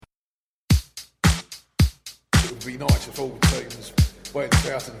would be nice if all teams went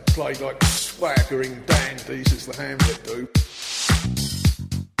out and played like swaggering dandies as the Hamlet do.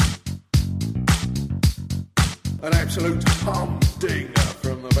 An absolute humdinger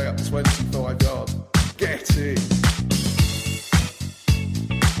from about 25 yards. Get in.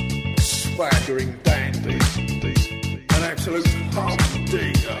 Swaggering dandies. An absolute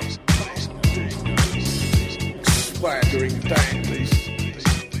humdinger. Swaggering dandies.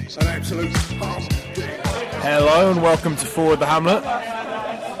 An absolute humdinger. Hello and welcome to Forward the Hamlet.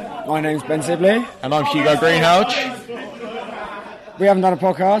 My name's Ben Sibley. And I'm Hugo Greenhalgh. We haven't done a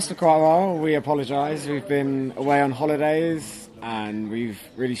podcast for quite a while. We apologise. We've been away on holidays and we've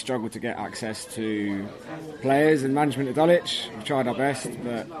really struggled to get access to players and management at Dulwich. We've tried our best,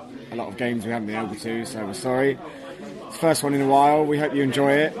 but a lot of games we haven't been able to, so we're sorry. It's the first one in a while. We hope you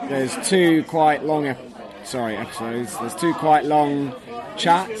enjoy it. There's two quite long episodes. There's two quite long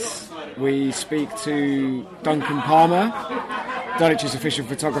chats. We speak to Duncan Palmer, Dulwich's official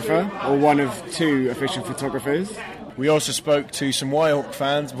photographer, or one of two official photographers. We also spoke to some Whitehawk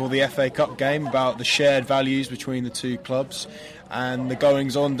fans before the FA Cup game about the shared values between the two clubs and the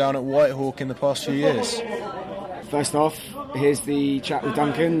goings-on down at Whitehawk in the past few years. First off, here's the chat with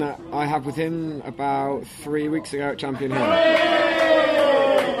Duncan that I had with him about 3 weeks ago at Champion Hill.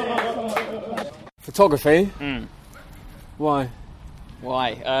 Photography? Why?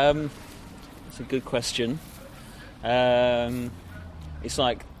 It's a good question. It's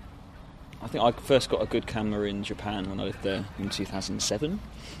like, I think I first got a good camera in Japan when I lived there in 2007.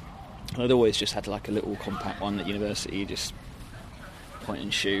 And I'd always just had like a little compact one at university, just point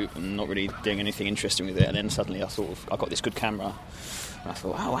and shoot and not really doing anything interesting with it. And then suddenly I got this good camera and I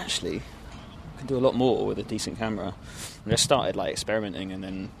thought, oh, actually, I can do a lot more with a decent camera. And I started like experimenting, and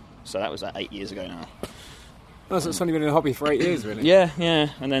then, so that was like 8 years ago now. Oh, so it's only been in a hobby for 8 years, really? Yeah.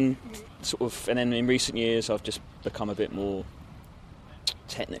 And then in recent years I've just become a bit more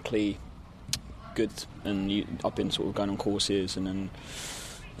technically good, and I've been sort of going on courses, and then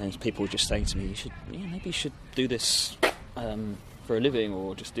people just saying to me, maybe you should do this for a living,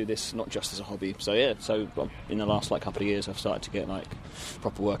 or just do this not just as a hobby. So in the last couple of years I've started to get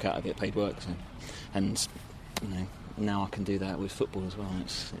proper work out of it, paid work, and now I can do that with football as well.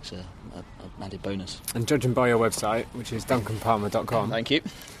 It's a added bonus. And judging by your website, which is duncanpalmer.com. Thank you.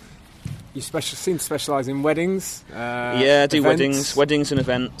 You seem to specialise in weddings. I do weddings and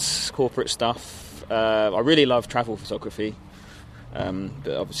events, corporate stuff. I really love travel photography,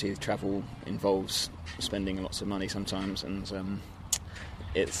 but obviously travel involves spending lots of money sometimes, and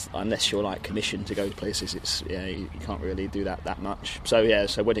it's, unless you're commissioned to go to places, you can't really do that much. So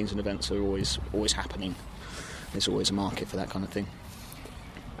weddings and events are always happening. There's always a market for that kind of thing.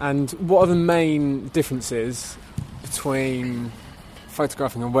 And what are the main differences between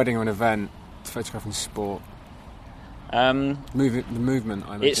photographing a wedding or an event to photographing sport? The movement,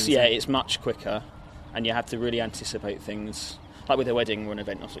 I imagine. It's much quicker, and you have to really anticipate things. Like with a wedding or an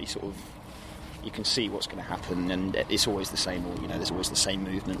event, you can see what's going to happen, and it's always the same. Or there's always the same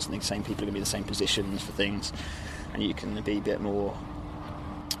movements, and the same people are going to be in the same positions for things, and you can be a bit more.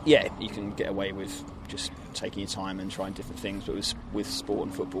 Yeah, you can get away with just taking your time and trying different things. But with sport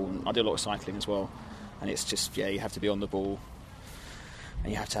and football, and I do a lot of cycling as well, and it's just you have to be on the ball.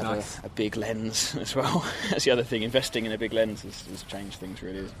 And you have to have a big lens as well. That's the other thing. Investing in a big lens has changed things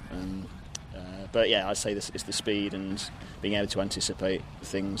really. But I'd say this is the speed and being able to anticipate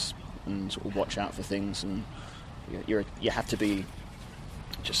things and sort of watch out for things. And you have to be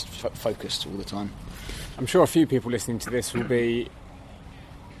just focused all the time. I'm sure a few people listening to this will be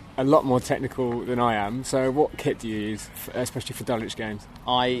a lot more technical than I am. So what kit do you use, especially for Dulwich games?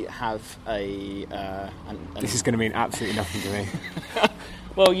 I have this is going to mean absolutely nothing to me.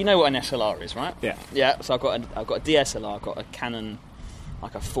 Well, you know what an SLR is, right? Yeah. Yeah. So I've got a DSLR. I've got a Canon,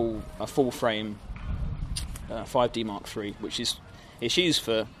 a full frame 5D Mark III, which it's used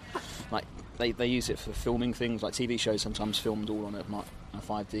for they use it for filming things like TV shows. Sometimes filmed all on a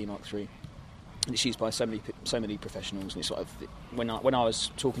 5D Mark III. And it's used by so many professionals. And it's when I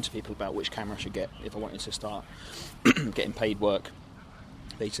was talking to people about which camera I should get if I wanted to start getting paid work,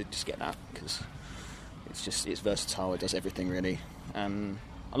 they said just get that because it's versatile. It does everything really.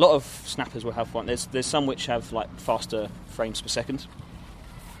 A lot of snappers will have one. There's some which have faster frames per second,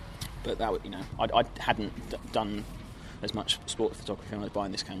 but that would, I hadn't done as much sport photography when I was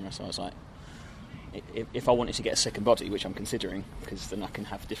buying this camera, so I was like, if I wanted to get a second body, which I'm considering, because then I can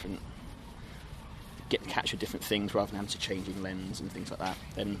have capture different things rather than having to changing lens and things like that,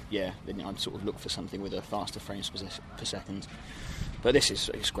 then I'd sort of look for something with a faster frames per second. But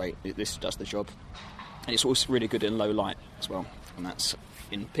it's great. This does the job. And it's also really good in low light as well. and that's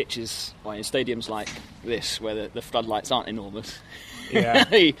in pitches, or in stadiums like this, where the floodlights aren't enormous. Yeah.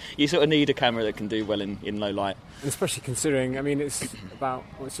 You sort of need a camera that can do well in low light. Especially considering, I mean, it's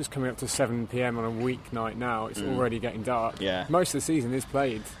just coming up to 7 p.m. on a weeknight now. It's already getting dark. Yeah. Most of the season is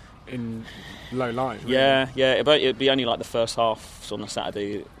played in low light. Really. Yeah. It'd be only like the first half on a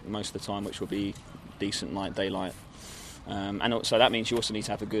Saturday most of the time, which will be decent light daylight. And also that means you also need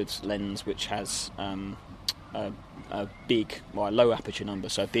to have a good lens which has a big, well, a low aperture number,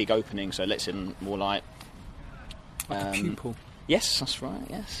 so a big opening, so it lets in more light. Like a pupil. Yes, that's right.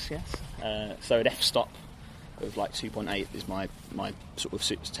 Yes. So an f-stop of like 2.8 is my sort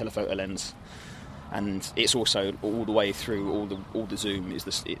of telephoto lens, and it's also all the way through all the zoom is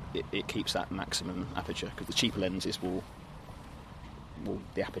this. It keeps that maximum aperture, because the cheaper lenses will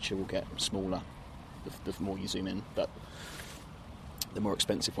the aperture will get smaller the more you zoom in, but the more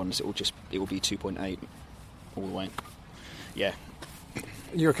expensive ones it will be 2.8 all the way. Yeah.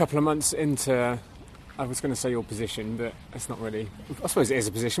 You're a couple of months into, I was going to say your position, but it's not really. I suppose it is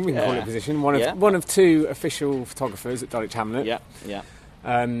a position. We can call it a position. One of two official photographers at Dulwich Hamlet. Yeah.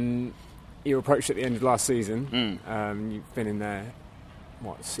 You were approached at the end of last season. You've been in there,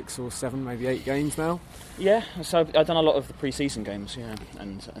 6 or 7, maybe 8 games now? Yeah, so I've done a lot of the pre-season games,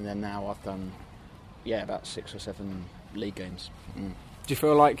 and then now I've done, about 6 or 7 league games. Do you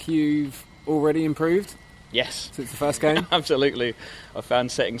feel like you've already improved? Yes. Since the first game? Absolutely. I found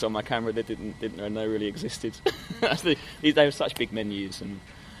settings on my camera that didn't know really existed. They have such big menus, and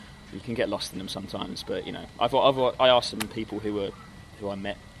you can get lost in them sometimes. But I asked some people who I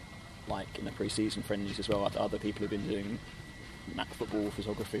met, like in the pre-season friendlies as well, other people who've been doing football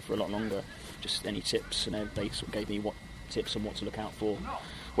photography for a lot longer, just any tips, and they sort of gave me tips on what to look out for,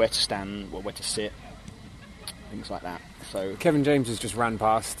 where to stand, or where to sit, things like that. So Kevin James has just ran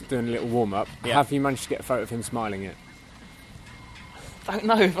past doing a little warm-up. Yeah. Have you managed to get a photo of him smiling yet? I don't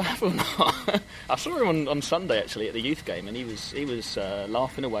know if I have or not. I saw him on Sunday actually at the youth game, and he was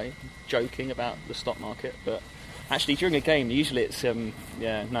laughing away, joking about the stock market. But actually, during a game, usually it's not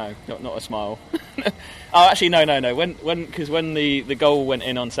a smile. Oh, actually, no. When the goal went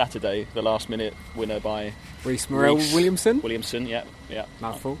in on Saturday, the last minute winner by Reece Williamson. Williamson, yeah.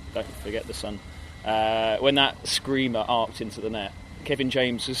 Mouthful. Don't forget the son. When that screamer arced into the net, Kevin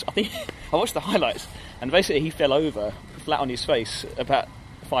James was, I think, I watched the highlights, and basically he fell over flat on his face about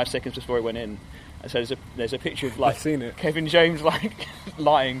 5 seconds before he went in. And so there's a picture of I've seen it. Kevin James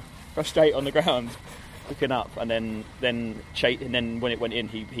lying prostrate on the ground, looking up, and then when it went in,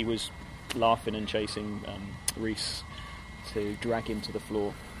 he was laughing and chasing Reece to drag him to the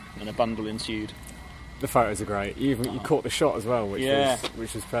floor, and a bundle ensued. The photos are great. You caught the shot as well, which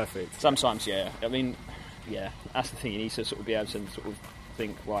was perfect. Sometimes, I mean, that's the thing. You need to sort of be able to sort of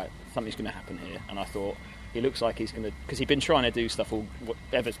think, right, something's going to happen here. And I thought, he looks like he's going to, because he'd been trying to do stuff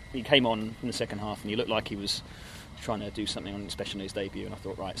he came on in the second half, and he looked like he was trying to do something especially on his debut. And I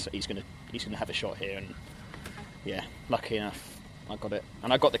thought, right, so he's going to have a shot here. And lucky enough, I got it.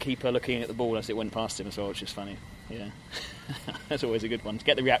 And I got the keeper looking at the ball as it went past him as well, which is funny. Yeah, that's always a good one, to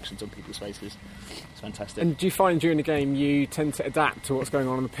get the reactions on people's faces. It's fantastic. And do you find during the game you tend to adapt to what's going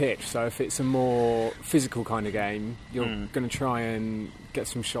on the pitch? So if it's a more physical kind of game, you're going to try and get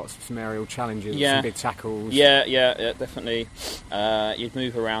some shots of some aerial challenges, some big tackles. Yeah, definitely. You'd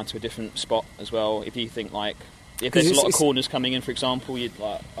move around to a different spot as well. If you think if there's a lot of corners coming in, for example, you'd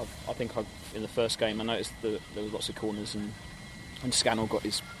I think in the first game I noticed that there was lots of corners, and when Scannell got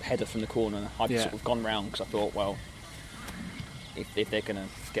his header from the corner, I'd sort of gone round, because I thought, well, if they're going to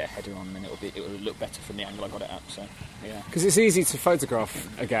get a header on, then it will look better from the angle I got it at. So, yeah. Because it's easy to photograph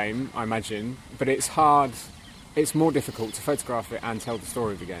a game, I imagine, but it's hard. It's more difficult to photograph it and tell the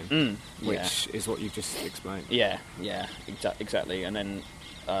story of the game, which is what you've just explained. Yeah, exactly. And then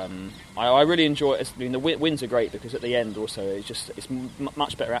I really enjoy it. I mean, the wins are great, because at the end also it's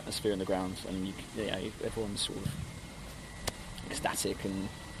much better atmosphere in the ground, and everyone's sort of ecstatic, and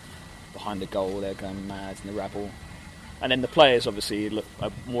behind the goal they're going mad in the rabble, and then the players obviously are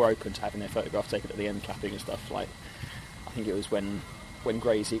more open to having their photograph taken at the end, clapping and stuff. Like, I think it was when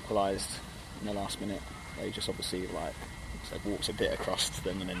Grays equalised in the last minute, they just obviously walked a bit across to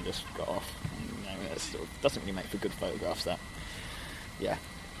them and then just got off. And, it sort of doesn't really make for good photographs, that. Yeah.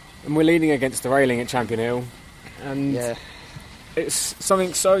 And we're leaning against the railing at Champion Hill, and it's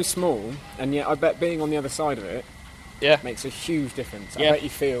something so small, and yet I bet being on the other side of it makes a huge difference. I bet you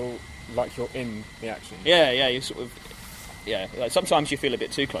feel like you're in the action. Yeah, you sort of. Yeah, like sometimes you feel a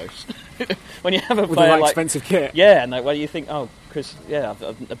bit too close when you have a with player the expensive kit. Yeah, and you think, because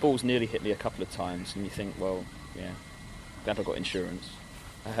the ball's nearly hit me a couple of times, and you think, well, glad I got insurance.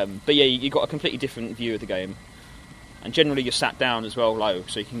 But you got a completely different view of the game and generally you're sat down as well low,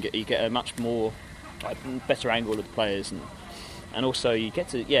 so you get a much more better angle of the players, and also you get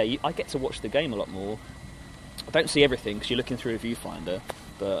to I get to watch the game a lot more. I don't see everything because you're looking through a viewfinder,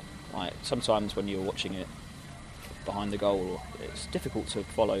 but like sometimes when you're watching it behind the goal, it's difficult to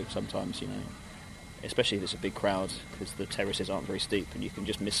follow sometimes, especially if it's a big crowd, because the terraces aren't very steep and you can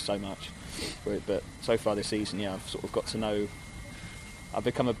just miss so much. But so far this season, I've sort of got to know, I've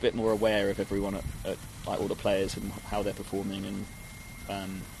become a bit more aware of everyone at like all the players and how they're performing,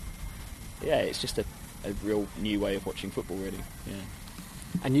 and it's just a real new way of watching football, really. Yeah.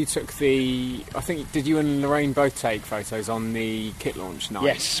 And you took did you and Lorraine both take photos on the kit launch night?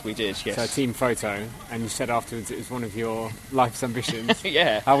 Yes, we did, yes. So a team photo, and you said afterwards it was one of your life's ambitions.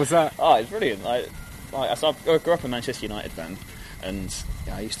 Yeah. How was that? Oh, it's brilliant. I grew up a Manchester United fan, and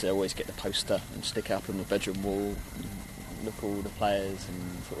I used to always get the poster and stick it up on the bedroom wall, and look at all the players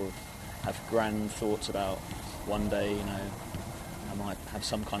and sort of have grand thoughts about one day, I might have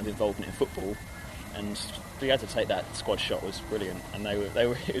some kind of involvement in football. And we had to take that squad shot was brilliant, and they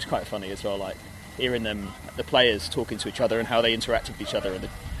were it was quite funny as well, like hearing them, the players talking to each other and how they interact with each other,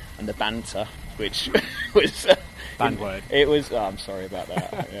 and the banter, which was banned word. It was. Oh, I'm sorry about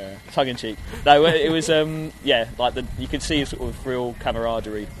that. Yeah, tongue in cheek. No, it was. Like you could see a sort of real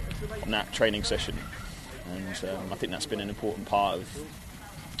camaraderie on that training session, and I think that's been an important part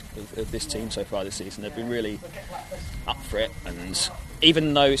of this team so far this season. They've been really up for it, and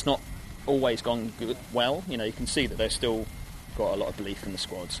even though it's not always gone well, you can see that they've still got a lot of belief in the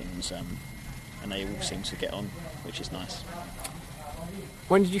squads, and they all seem to get on, which is nice.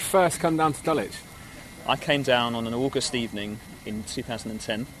 When did you first come down to Dulwich? I came down on an August evening in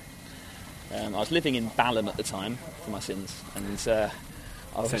 2010. I was living in Balham at the time for my sins, and I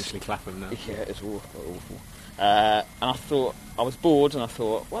was essentially Clapham now. Yeah, it was awful. And I thought, I was bored, and I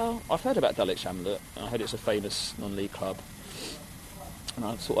thought, well, I've heard about Dulwich Hamlet, and I heard it's a famous non-league club, and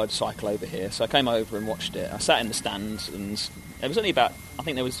I thought I'd cycle over here. So I came over and watched it. I sat in the stands, and there was only about,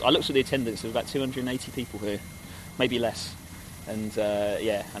 I looked at the attendance, there was about 280 people here, maybe less. And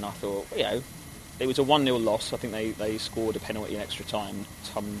and I thought, it was a 1-0 loss. I think they scored a penalty in extra time,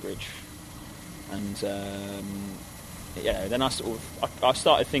 Tunbridge. And then I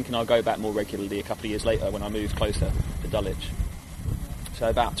started thinking I'll go back more regularly a couple of years later when I moved closer to Dulwich. So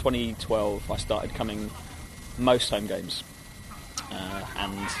about 2012 I started coming most home games.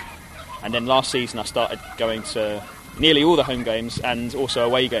 And then last season I started going to nearly all the home games and also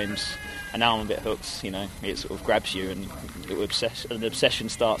away games, and now I'm a bit hooked. It sort of grabs you, and an obsession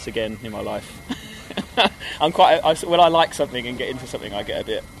starts again in my life. When I like something and get into something, I get a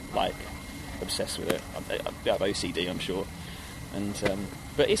bit obsessed with it. I have OCD, I'm sure, and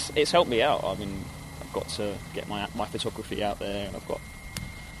but it's helped me out. I mean, I've got to get my photography out there, and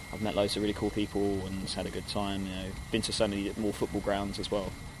I've met loads of really cool people and had a good time. Been to so many more football grounds as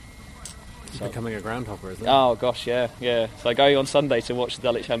well. So, becoming a groundhopper, isn't it? Oh gosh, yeah. So going on Sunday to watch the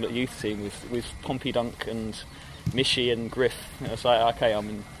Dulwich Hamlet youth team with Pompey Dunk and Mishy and Griff. It's like, okay,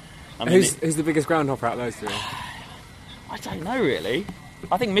 who's the biggest groundhopper out of those three? I don't know really.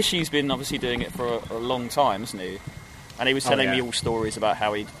 I think Mishy's been obviously doing it for a long time, hasn't he? And he was telling me all stories about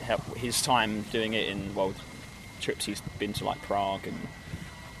how his time doing it in trips he's been to Prague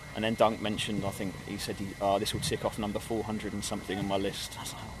and then Dunk mentioned, I think he said this will tick off number 400 and something on my list. I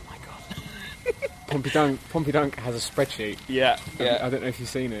was like, oh my god. Pompey Dunk has a spreadsheet. Yeah. I don't know if you've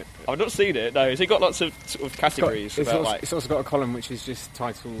seen it. I've not seen it. No, has it got lots of sort of categories? It's also got a column which is just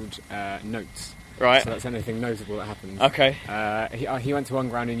titled notes. Right. So that's anything notable that happened. Okay. He went to one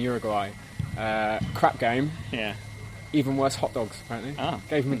ground in Uruguay. Crap game. Yeah. Even worse, hot dogs apparently.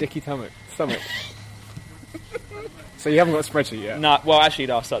 Gave him a dicky stomach. So you haven't got a spreadsheet yet? No. Well, actually,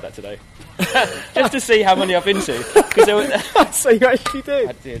 no. I'll start that today. Just to see how many I've been to. So you actually did?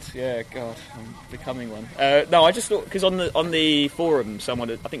 I did. Yeah. God, I'm becoming one. No, I just thought because on the forum, someone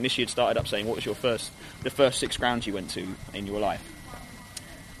I think Mishy had started up saying, "What was the first 6 grounds you went to in your life?"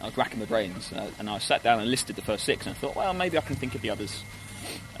 I was racking my brains, and I sat down and listed the first 6, and I thought, well, maybe I can think of the others.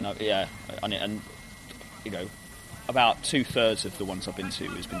 And about 2/3 of the ones I've been to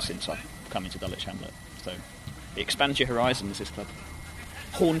has been since I've come into Dulwich Hamlet. So it expands your horizons, this club.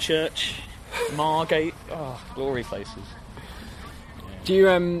 Hornchurch, Margate, glory places. Yeah. Do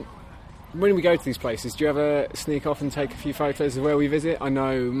you when we go to these places, do you ever sneak off and take a few photos of where we visit? I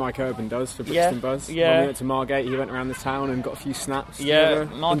know Mike Urban does for Brixton Buzz. Yeah. When we went to Margate, he went around the town and got a few snaps. Yeah,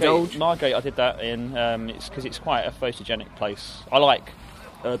 Margate I did that in. It's because it's quite a photogenic place. I like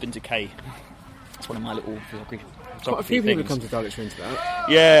Urban Decay. It's one of my little photography quite a few people come to Dulwich into that.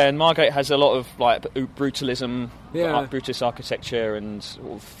 Yeah, and Margate has a lot of brutalism, brutalist architecture and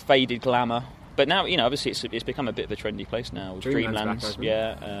sort of faded glamour. But now, obviously it's become a bit of a trendy place now. Dreamlands,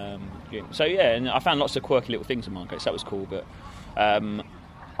 So yeah, and I found lots of quirky little things in Margate, so that was cool. But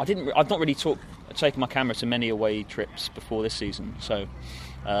I've not really taken my camera to many away trips before this season. So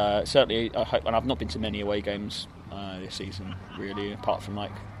certainly, I hope, and I've not been to many away games this season, really, apart from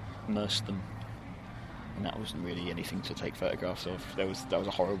like Merstham. And that wasn't really anything to take photographs of. That was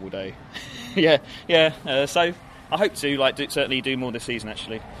a horrible day. So I hope to certainly do more this season,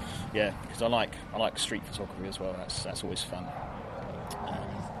 actually. Yeah, because I like street photography as well. That's always fun.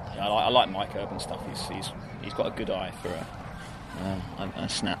 I like Mike Urban stuff. He's got a good eye for a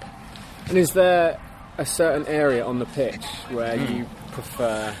snap. And is there a certain area on the pitch where you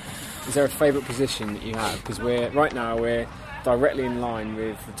prefer? Is there a favourite position that you have? Because we're directly in line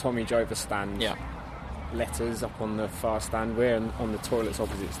with the Tommy Jover stand. Yeah. Letters up on the far stand. We're on the toilets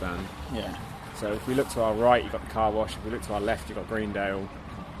opposite stand. Yeah. So if we look to our right, you've got the car wash. If we look to our left, you've got Greendale.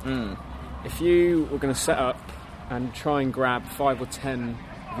 If you were going to set up and try and grab 5 or 10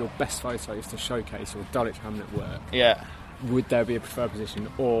 of your best photos to showcase your Dulwich Hamlet work, would there be a preferred position,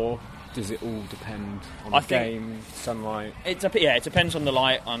 or does it all depend on the game, sunlight? It depends on the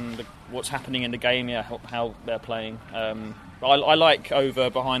light, on what's happening in the game, how they're playing. I like over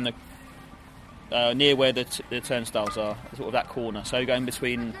behind the near where the turnstiles are, sort of that corner. So going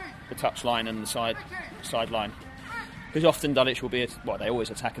between the touch line and the sideline. Because often Dulwich will they always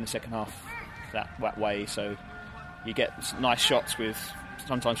attack in the second half that way, so you get nice shots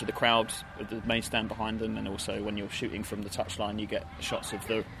sometimes with the crowd, with the main stand behind them, and also when you're shooting from the touchline, you get shots of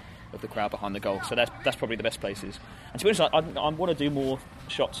the crowd behind the goal. So that's probably the best places. And to be honest, I want to do more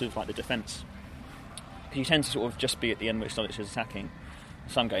shots of like the defence, because you tend to sort of just be at the end which Dulwich is attacking.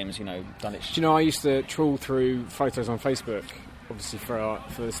 Some games, Dulwich. Do you know, I used to trawl through photos on Facebook, obviously for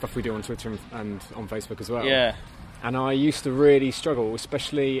the stuff we do on Twitter and on Facebook as well. Yeah. And I used to really struggle,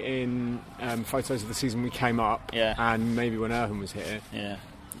 especially in photos of the season we came up, and maybe when Erham was here. Yeah.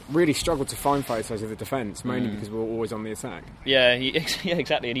 Really struggled to find photos of the defence, mainly because we were always on the attack. Yeah,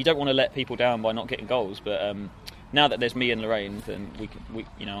 exactly. And you don't want to let people down by not getting goals. But now that there's me and Lorraine, then I'm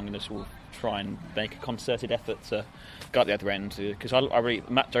going to sort of try and make a concerted effort to go at the other end. Because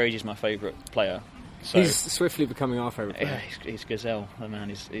Matt Doege is my favourite player. So, he's swiftly becoming our favourite player. Yeah, he's gazelle. The man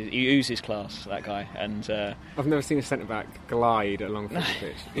he oozes class. That guy. And I've never seen a centre back glide along the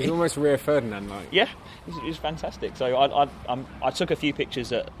pitch. He's almost Rio Ferdinand-like. Yeah, he's fantastic. So I took a few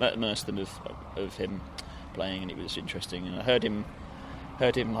pictures at Merstham of him playing, and it was interesting. And I heard him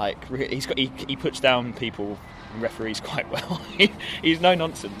he puts down people and referees quite well. He's no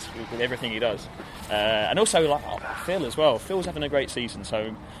nonsense with everything he does. And also Phil as well. Phil's having a great season,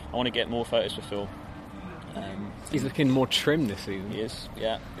 so I want to get more photos for Phil. He's looking more trim this season. He is,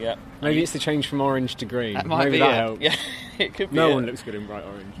 yeah. Maybe it's the change from orange to green. Maybe that helps. Yeah, it could be. No one looks good in bright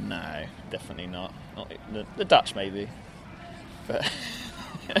orange. No, definitely not. The Dutch maybe, but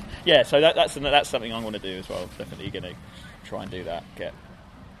yeah. So that's something I'm going to do as well. Definitely going to try and do that.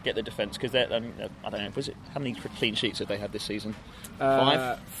 Get the defence, because I don't know. How many clean sheets have they had this season?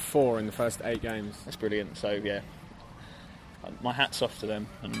 5? 4 in the first 8 games. That's brilliant. So yeah. My hat's off to them,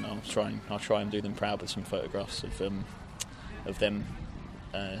 and I'll try and do them proud with some photographs of them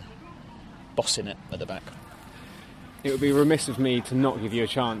bossing it at the back. It would be remiss of me to not give you a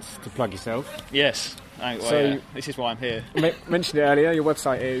chance to plug yourself. Yes. This is why I'm here. Mentioned it earlier. Your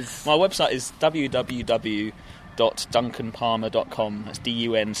website is. My website is www.duncanpalmer.com. That's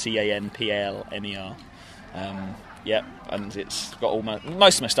DUNCANPALMER. And it's got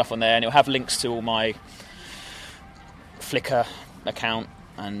most of my stuff on there, and it'll have links to all my Flickr account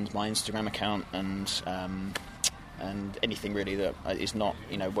and my Instagram account and anything really that is not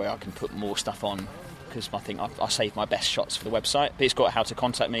where I can put more stuff on, because I think I save my best shots for the website. But it's got how to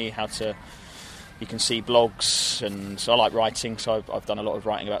contact me, you can see blogs, and so I like writing, so I've done a lot of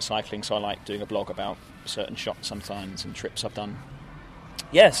writing about cycling, so I like doing a blog about certain shots sometimes and trips I've done.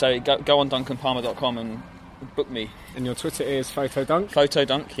 Yeah, so go on duncanpalmer.com and book me. And your Twitter is Photodunk?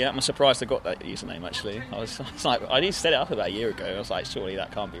 Photodunk, yeah. I'm surprised I got that username, actually. I was like, I need to set it up about a year ago. I was like, surely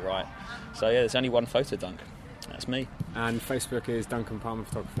that can't be right. So yeah, there's only one Photodunk. That's me. And Facebook is Duncan Palmer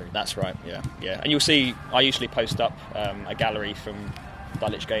Photography. That's right, yeah. And you'll see, I usually post up a gallery from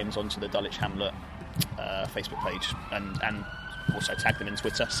Dulwich games onto the Dulwich Hamlet Facebook page, and also tag them in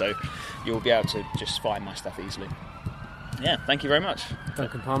Twitter, so you'll be able to just find my stuff easily. Yeah, thank you very much.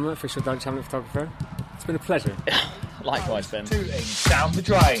 Duncan Palmer, official Dulwich Hamlet photographer. It's been a pleasure. Likewise, Ben. Tooting down the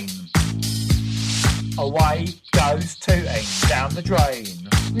drain. Away goes Tooting down the drain.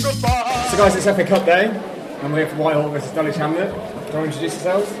 Goodbye. So guys, it's FA Cup day, and we're here for Whitehall versus Dulwich Hamlet. Do you want to introduce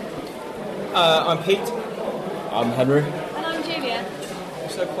yourselves? I'm Pete. I'm Henry. And I'm Julia. You're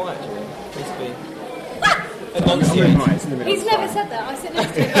so quiet, Julia. be an on-series. He's never said that. I sit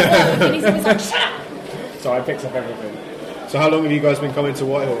next to him at work and he's always like, shut up! So I picked up everything. So how long have you guys been coming to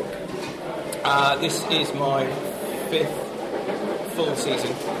Whitehawk? This is my 5th full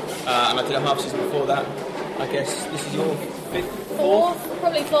season, and I did a half season before that. I guess this is your 5th? 4th?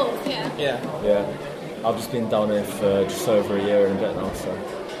 Probably 4th, yeah. Yeah. I've just been down here for just over a year and a bit now, so...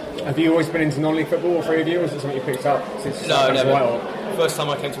 Have you always been into non-league football, all 3 of you, or is it something you picked up since No, never. Whitehawk? First time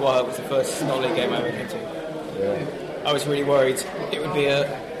I came to Whitehawk was the first non-league game I ever came to. Yeah. I was really worried it would be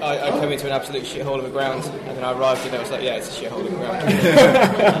I came into an absolute shithole of a ground, and then I arrived and I was like, yeah, it's a shithole of a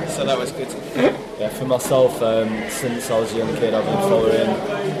ground. So that was good. Yeah, for myself, since I was a young kid, I've been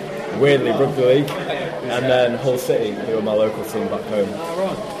following, weirdly, Rugby League, and then Hull City, who are my local team back home.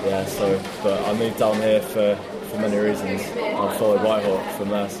 Yeah, so, but I moved down here for many reasons. I followed Whitehawk from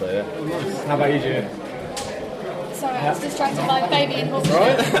there, so yeah. How about you, Julian? Sorry, I was distracted by baby in hospital.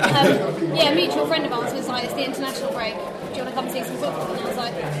 Right. A mutual friend of ours was like, it's the international break. Do you want to come see some football? And I was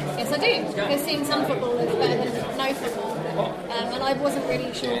like, yes, I do. Because seeing some football is better than no football. And I wasn't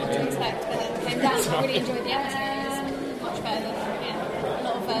really sure what to expect, but then came down and I really enjoyed the atmosphere. It's much better than a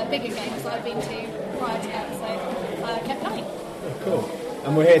lot of bigger games that I've been to prior to that. So I kept coming. Oh, cool.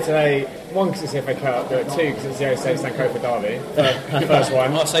 And we're here today, 1 because it's the FA Cup, but 2 because it's the O-State Sankofa derby. The first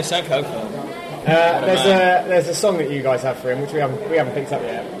one. I'll say Sankofa. There's a song that you guys have for him, which we haven't picked up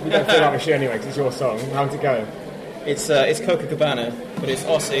yet. We don't feel like we should anyway, because it's your song. How'd it go? It's Copacabana, but it's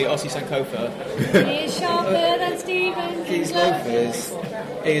Aussie Sankofa. He's sharper than Stephen King's loafers.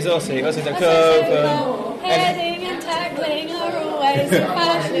 He's Aussie Sankofa. Heading and tackling are always in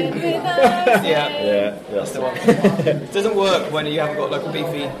fashion with us. Yeah, that's the one. It doesn't work when you haven't got like a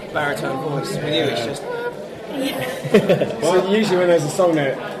beefy baritone voice. With you, it's just. So usually when there's a song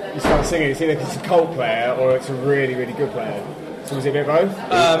that you start singing, it's either because it's a cult player or it's a really, really good player. So was it a bit of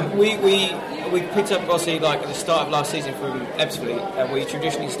both? We picked up Aussie like at the start of last season from Ebbsfleet, and we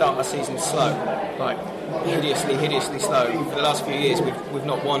traditionally start our season slow, like hideously slow. For the last few years, we've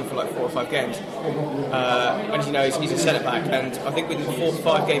not won for like 4 or 5 games. And as you know, he's a centre back, and I think within 4 or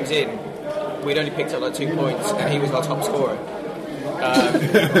 5 games in, we'd only picked up like 2 points, and he was our top scorer.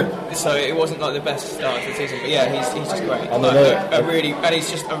 So it wasn't like the best start to the season, but yeah, he's just great. And he's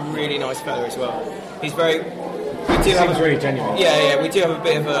just a really nice fella as well. He's very. Seems really genuine. Yeah, we do have a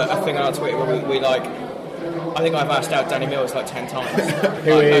bit of a thing on our Twitter where we like. I think I've asked out Danny Mills like 10 times.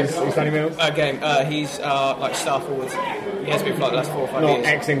 Who's Danny Mills? He's like star forward. He has been for like the last 4 or 5 years. Not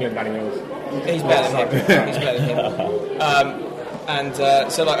ex-England Danny Mills. He's better than him.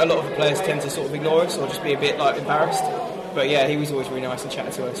 So like a lot of the players tend to sort of ignore us or just be a bit like embarrassed. But yeah, he was always really nice and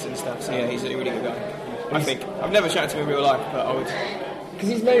chatted to us and stuff. So yeah, he's a really good guy. I think I've never chatted to him in real life, but I would.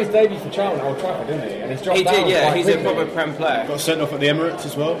 Because he's made his debut for Charlton at Old Trafford, didn't he? And he's dropped He did, yeah. He's quickly. a proper Prem player. Got sent off at the Emirates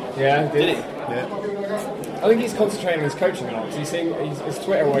as well. Yeah, Did he? Yeah. I think he's concentrating on his coaching a lot. Because his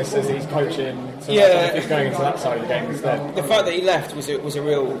Twitter always says that he's coaching. So Yeah. I think he's going into that side of the game instead. The fact that he left was a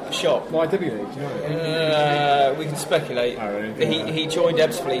real shock. Why did he leave? Do you know? We can speculate. Oh, really? He joined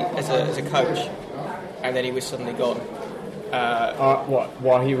Ebbsfleet as a coach, and then he was suddenly gone.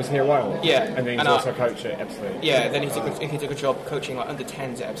 While he was here at Whitehall? Yeah. And then he's also a coach at Ebbsfleet? Yeah, then he took a job coaching like under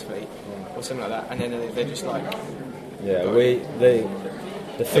 10s at Ebbsfleet or something like that, and then they're just like. Yeah,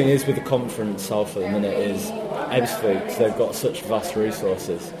 the thing is with the conference south at the minute is Ebbsfleet, because they've got such vast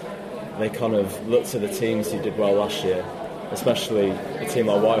resources. They kind of look to the teams who did well last year, especially a team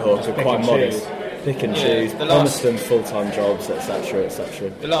like Whitehall, who are quite modest. Pick and choose, promise them full-time jobs, etc., etc.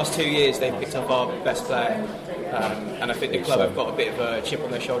 The last 2 years they've picked up our best player, and I think the club have got a bit of a chip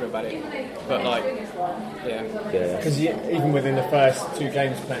on their shoulder about it. But like, yeah. Because even within the first 2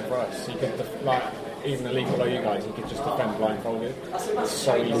 games playing for us, you could even the league below you guys, you could just defend blindfolded. It's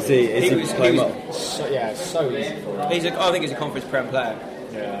so easy. So easy for him. I think he's a conference Prem player.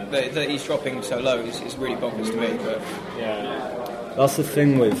 Yeah. That he's dropping so low is really bonkers to me. But yeah. That's the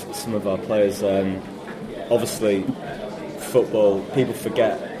thing with some of our players. Obviously, football, people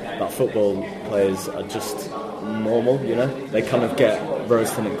forget that football players are just normal, you know? They kind of get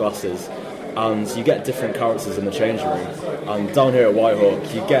rose-tinted glasses, and you get different characters in the changing room. And down here at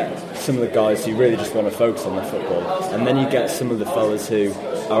Whitehawk, you get some of the guys who really just want to focus on their football, and then you get some of the fellas who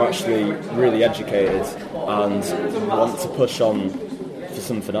are actually really educated and want to push on for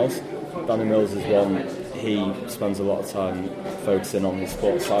something else. Danny Mills is one. He spends a lot of time focusing on his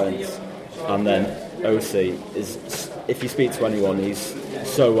sports science, and then OC is, if you speak to anyone, he's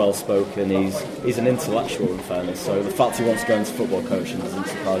so well spoken. He's an intellectual, in fairness. So the fact he wants to go into football coaching doesn't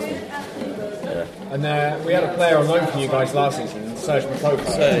surprise me. Yeah. And we had a player on loan from you guys last season, Serge Makoko.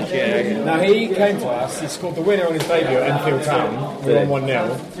 Serge, yeah. Now he came to us. He scored the winner on his debut at Enfield Town. We won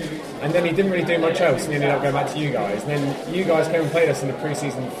 1-0. And then he didn't really do much else, and he ended up going back to you guys. And then you guys came and played us in the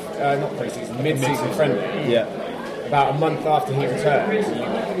pre-season, mid-season friendly. Yeah. About a month after he returned,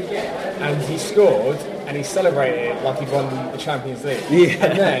 and he scored, and he celebrated like he'd won the Champions League. Yeah.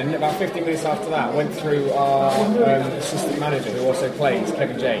 And then about 15 minutes after that, went through our assistant manager, who also plays,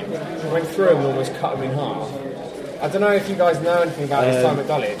 Kevin James. Went through him and almost cut him in half. I don't know if you guys know anything about his time at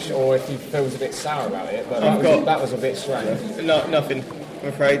Dulwich, or if he feels a bit sour about it, but that was a bit strange. No, nothing. I'm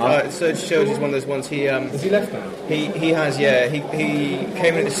afraid. Serge Childs is one of those ones. Has he left now? He has, yeah. He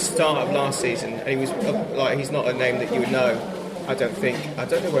came in at the start of last season, and he was he's not a name that you would know. I don't think. I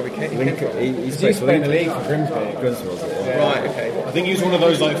don't know where he came from. He's used to play in the league for Grimsby. Yeah. Right. Okay. I think he's one of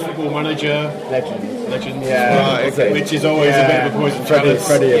those football manager legends. Yeah. Right. Okay. Which is always a bit of a poison chalice.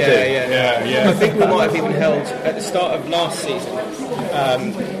 Freddie. Yeah. I think we might have even held at the start of last season.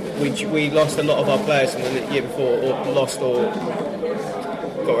 We lost a lot of our players from the year before, or lost or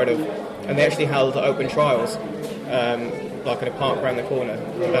got rid of, and they actually held open trials, like in a park around the corner.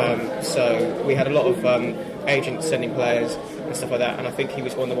 So we had a lot of agents sending players and stuff like that, and I think he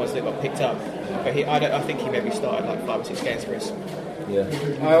was one of the ones that got picked up. But I think he maybe started 5 or 6 games for us. Yeah.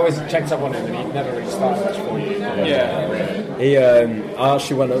 I always checked up on him, and he never really started much for you. Yeah. I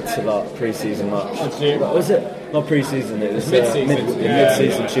actually went up to that pre-season match. What was it? Not pre-season. It was mid-season.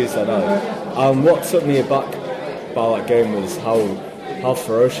 Mid-season Tuesday night. What took me aback about that game was how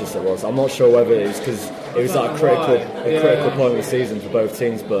ferocious it was. I'm not sure whether it was because it was at a critical point of the season for both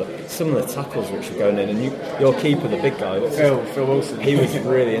teams, but some of the tackles which were going in, and your keeper, the big guy, Phil Wilson, he was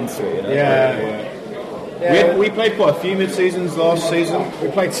really into it. We played quite a few mid-seasons last season. We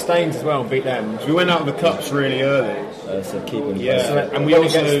played Staines as well and beat them. We went out of the cups really early. So keep them and we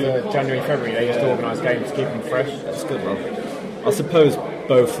also January, February, they just organised games to keep them fresh. That's good, man. I suppose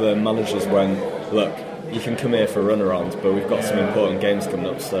both the managers went, look, you can come here for a run around, but we've got some important games coming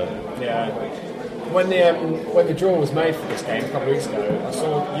up. So when the draw was made for this game a couple of weeks ago, I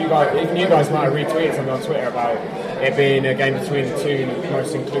saw you guys might have retweeted something on Twitter about it being a game between the two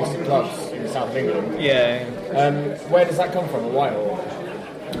most inclusive clubs in the south of England. Yeah. Where does that come from, at Whitehall?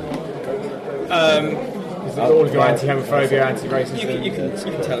 All of your anti-homophobia, anti-racism. You can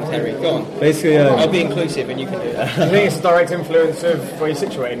tell them, Henry. Go on. Basically, I'll be inclusive, and you can do it. I think it's a direct influence of where you're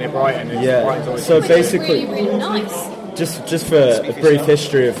situated near Brighton. So basically, really nice. Just for a brief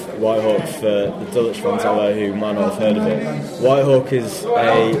history of Whitehawk for the Dulwich fans out there who might not have heard of it. Whitehawk is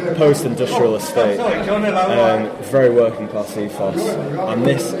a post-industrial estate, very working class ethos, and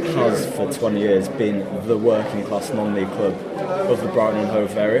this has for 20 years been the working class non-league club of the Brighton and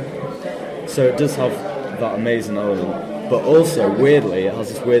Hove area. So it does have that amazing element, but also weirdly it has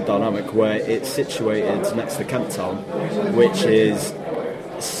this weird dynamic where it's situated next to Kent Town, which is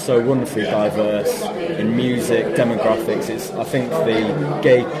so wonderfully diverse in music, demographics. It's, I think, the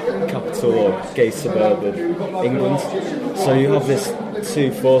gay capital or gay suburb of England. So you have these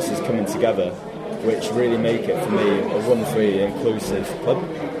two forces coming together, which really make it, for me, a wonderfully inclusive club.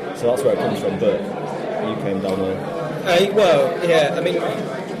 So that's where it comes from. But you came down there. Well, yeah. I mean,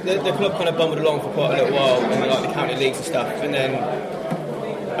 the club kind of bumbled along for quite a little while in the county leagues and stuff, and then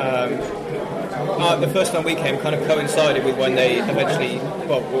the first time we came kind of coincided with when they eventually,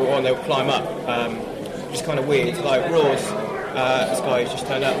 when they would climb up, which is kind of weird. Like Roars, this guy who's just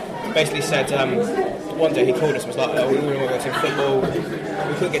turned up, basically said one day he called us and was like, we really want to go to football. We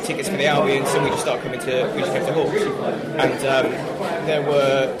couldn't get tickets for the Albion, so we just came to Hawks, and there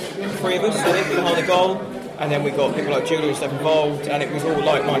were 3 of us, I think, behind the goal. And then we got people like Julia and stuff involved, and it was all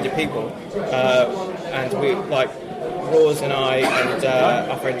like-minded people. And we, like, Roars and I and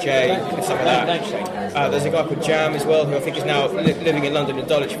our friend Jay and stuff like that. There's a guy called Jam as well, who I think is now living in London, a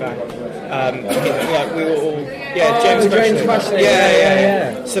Dulwich fan. We were all, James Crashton.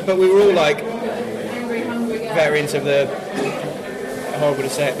 Yeah. So, but we were all like very into the, horrible to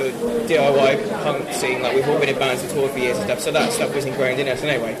say it, but DIY punk scene. Like, we've all been in bands and toured for years and stuff, so that stuff was ingrained in us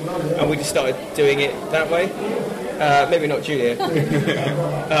anyway, and we just started doing it that way. Maybe not Julia. So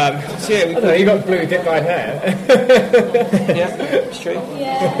yeah, you got blue dip-dyed hair. Yeah, it's true.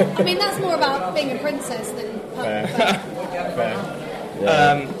 Yeah, I mean that's more about being a princess than punk. Fair.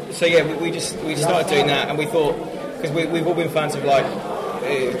 So yeah, we just started doing that, and we thought, because we've all been fans of, like,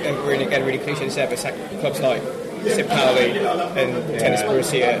 really cliche to say, but clubs like St. Pauli and Tennis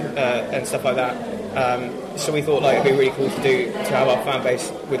Borussia and stuff like that. So we thought, like, it'd be really cool to have our fan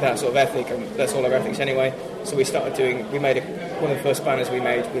base with that sort of ethic, and that's all our ethics anyway. So we started doing. We made one of the first banners we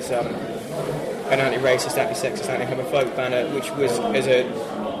made was an anti-racist, anti-sexist, anti-homophobic banner, which was as a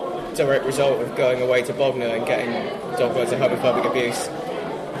direct result of going away to Bognor and getting dogged by homophobic abuse.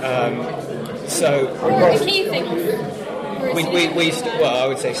 The key thing Well, I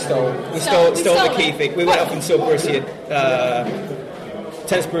would say stole. We stole the key thing. We went up and saw Borussia,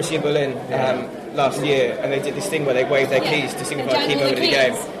 Tennis Borussia Berlin last year, and they did this thing where they waved their keys to signify a key moment of the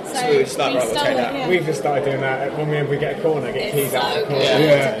game. So we were just like, right, we'll take that. We've just started doing that when we get a corner, get keys out of the corner.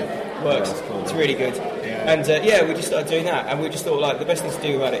 Yeah. Works. It's really good. And we just started doing that, and we just thought like the best thing to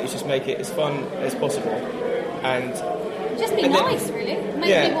do about it is just make it as fun as possible, and just be nice, really.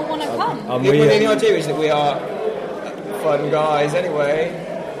 Make people want to come. The idea is that we are fun guys anyway.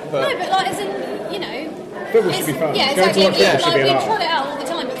 But no, but like as in, you know, football should be fun. Yeah, exactly. We trot it out all the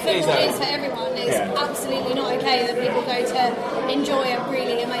time, but football is for everyone. It's absolutely not okay that people go to enjoy a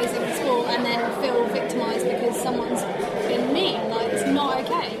really amazing sport and then feel victimised because someone's been mean. Like, it's not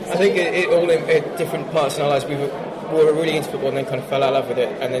okay. So, I think it all in different parts in our lives. We were really into football and then kind of fell out of love with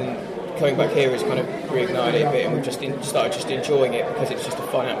it, and then coming back here has kind of reignited it a bit, and we've just started just enjoying it because it's just a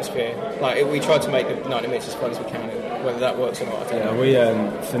fun atmosphere. Like, we tried to make the 90 minutes as fun as we can, and whether that works or not, I don't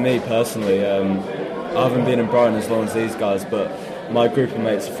know. For me personally, I haven't been in Brighton as long as these guys, but my group of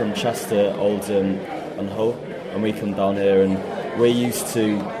mates are from Chester, Oldham and Hull, and we come down here, and we're used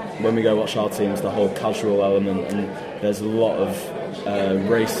to, when we go watch our teams, the whole casual element, and there's a lot of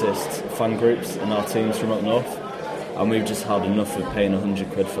racist fan groups in our teams from up north, and we've just had enough of paying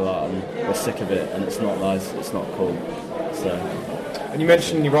 £100 for that, and we're sick of it, and it's not nice, it's not cool. So. And you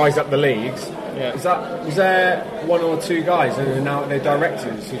mentioned you rise up the leagues. Yeah. Was there one or two guys who are now they're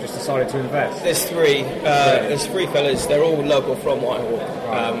directors who just decided to invest? There's three. There's three fellas. They're all local from Whitehawk.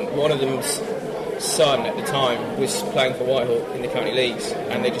 Right. One of them's son at the time was playing for Whitehawk in the county leagues,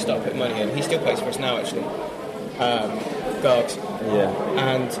 and they just started putting money in. He still plays for us now, actually. Gargs. Yeah.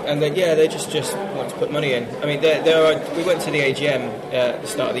 And then they just want to put money in. I mean, we went to the AGM at the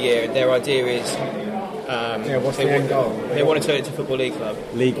start of the year, and their idea is. What's the end goal? They want to turn it into a Football League club.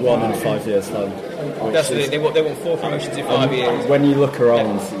 League One in 5 years' time. That's they want 4 promotions in 5 years. When you look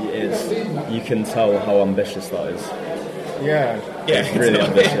around, you can tell how ambitious that is. Yeah, it's really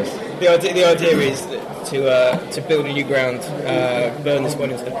ambitious. The idea is to build a new ground, burn this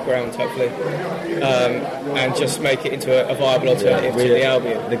one into the ground, hopefully, and just make it into a viable alternative to the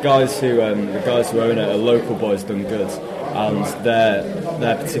Albion. The guys who own it are local boys done good. And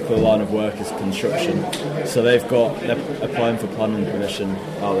their particular line of work is construction. So they're applying for planning permission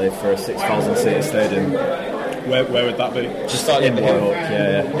out there for a 6,000-seater stadium. Where would that be? Just in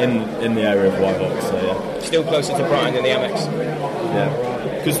Whitehawk, in the area of Whitehawk. So still closer to Brighton than the Amex. Yeah.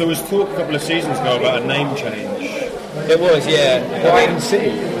 Because there was talk a couple of seasons ago about a name change. There was, Brighton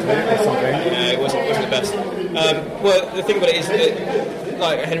City, wasn't it, or something? Yeah, it wasn't the best. Well, the thing about it is that,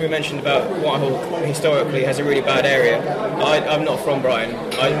 like Henry mentioned about Whitehall, historically has a really bad area. I'm not from Brighton.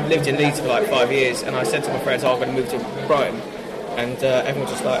 I lived in Leeds for like 5 years, and I said to my friends, I'm going to move to Brighton. And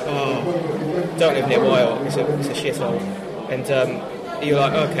everyone's just like, don't live near Whitehall, it's a shithole. And you're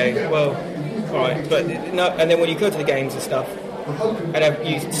like, okay, well, alright. But no, and then when you go to the games and stuff, and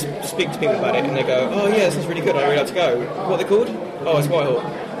you speak to people about it, and they go, oh yeah, this is really good, I'd really like to go. What are they called? Oh, it's Whitehall.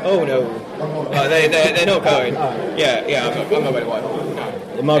 Oh no, they're not going. Yeah, I'm not going to Whitehall. No.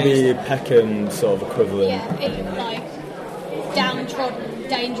 It might be Peckham sort of equivalent. Yeah, it's like downtrodden,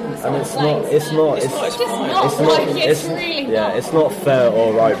 dangerous. And it's not it's not fair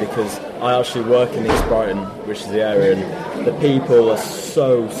or right, because I actually work in East Brighton, which is the area, and the people are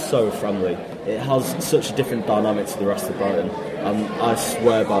so friendly. It has such a different dynamic to the rest of Brighton, and I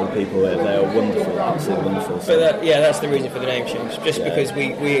swear by the people there, they are wonderful, absolutely wonderful. So. But that's the reason for the name change, because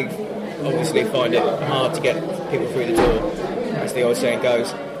we obviously find it hard to get people through the door, as the old saying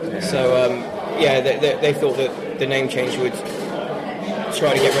goes. So they thought that the name change would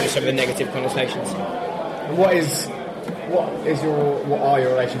try to get rid of some of the negative connotations. What are your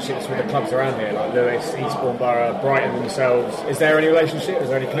relationships with the clubs around here, like Lewes, Eastbourne Borough, Brighton themselves? Is there any relationship? Is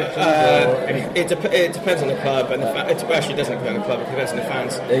there any connection? It depends on the club, and it actually doesn't depend on the club. It depends on the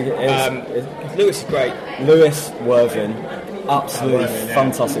fans. Lewes is great. Lewes, Worthing, absolutely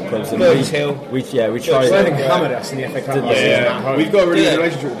fantastic clubs. Burns Hill. We try. Worthing hammered us in the FA Cup. We've got a really good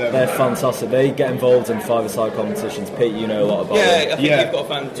relationship with them. They're fantastic. They get involved in five-a-side competitions. Pete, you know a lot about them. I think you've got a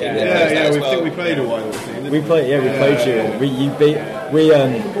fan team. I think we played a while. We played you.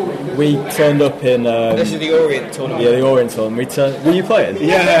 We turned up in. This is the Orient tournament. Yeah, the Orient tournament. Were you playing?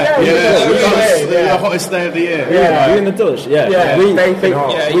 Yeah. The hottest day of the year. We're in the Dutch. Yeah.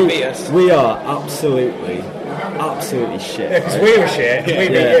 You beat us. We are absolutely shit. Because we were shit. We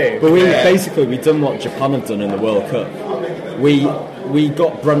beat you. But we done what Japan have done in the World Cup. We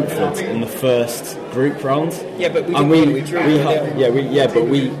got Brentford in the first group round. Yeah, but we drew.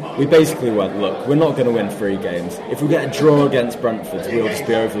 We basically went, look, we're not going to win 3 games. If we get a draw against Brentford, we'll just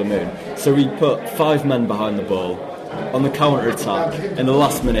be over the moon. So we put 5 men behind the ball, on the counter-attack in the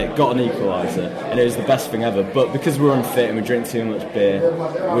last minute, got an equaliser, and it was the best thing ever. But because we were unfit and we drink too much beer,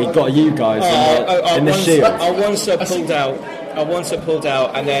 we got you guys in the shield. I once pulled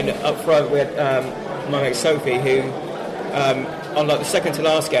out, and then up front we had my mate Sophie, who on like the second to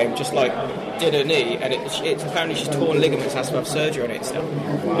last game just like did her knee, and it's apparently she's torn ligaments, has to have surgery on it and stuff.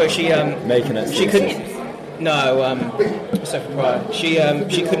 But she making it. She couldn't. No, Sophie Pryor. She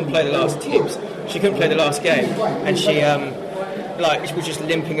couldn't play the last tips. She couldn't play the last game, and she was just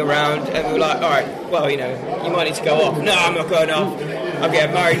limping around, and we were like, all right, well, you might need to go off. No, I'm not going off. I'm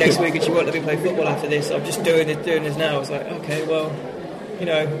getting married next week, and she won't let me play football after this. I'm just doing this now. I was like, okay, well,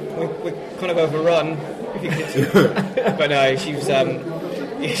 we're kind of overrun. But no, she was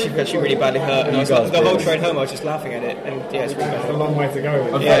she really badly hurt, and I was like, the whole train home I was just laughing at it, and yeah, it's really bad. A long way to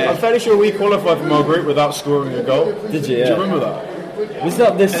go. I'm fairly sure we qualified from our group without scoring a goal. Did you? Yeah. Do you remember that? Was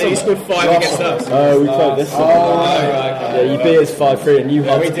that this? And you scored 5 against us. Oh, we played this. Yeah, you beat us 5-3, and you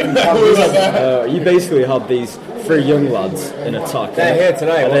had. You basically had these 3 young lads in attack. They're here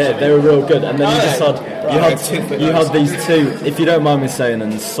today. They were real good, and then you just had these 2. If you don't mind me saying,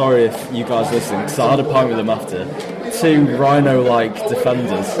 and sorry if you guys listen, because I had a pint with them after. 2 rhino-like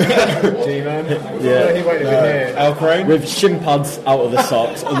defenders. G-Man? Yeah. He won't even hear. Al Crane? With shin pads out of the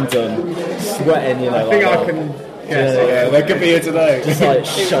socks, undone, sweating, I think I can... Yeah, they could be here today. Just like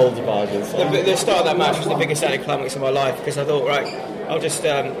shoulder barges. The start of that match was the biggest anticlimax of my life, because I thought, right, I'll just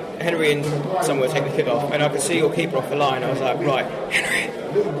Henry and someone will take the kick off, and I could see your keeper off the line. I was like, right,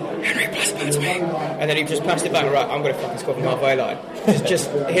 Henry, pass it me. And then he just passed it back. Right, I'm going to fucking score from halfway line. Just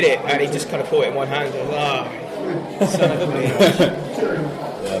hit it, and he just kind of caught it in one hand. I was like, son of a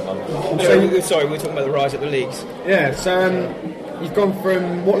bitch. Sorry, we were talking about the rise of the leagues. Yeah, so you've gone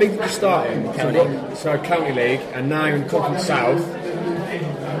from what league did you start in? So County League, and now you're in Conference South.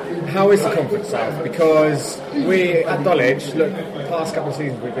 How is the Conference South? Because we at Dulwich, look, the past couple of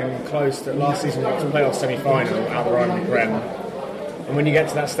seasons we've been close to. Last season we got to the playoff semi-final out the Roman Prem. And when you get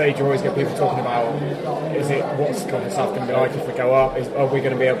to that stage, you always get people talking about, what's the Conference South going to be like if we go up? Are we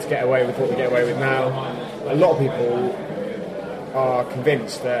going to be able to get away with what we get away with now? A lot of people are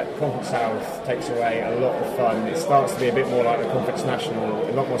convinced that Conference South takes away a lot of fun. It starts to be a bit more like the Conference National,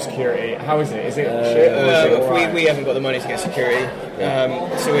 a lot more security. How is it? Is it shit? Or is it right? We haven't got the money to get security.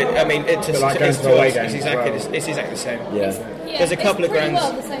 It's exactly the same. Yeah. There's a couple of grounds.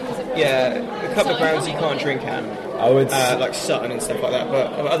 Well the same as it a couple of grounds you can't drink at. I would like Sutton and stuff like that,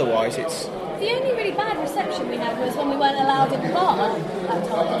 but otherwise it's. The only really bad reception we had was when we weren't allowed in the bar that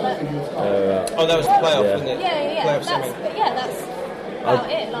time. That was the playoff, wasn't it? Yeah. Playoff That's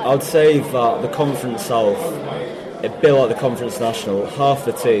about it. I'd say that the Conference South, a bit like the Conference National, half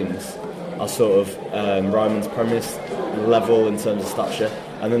the teams are sort of Ryman's Premier level in terms of stature,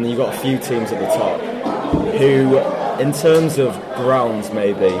 and then you've got a few teams at the top who, in terms of grounds,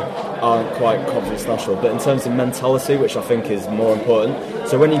 maybe aren't quite Conference National, but in terms of mentality, which I think is more important.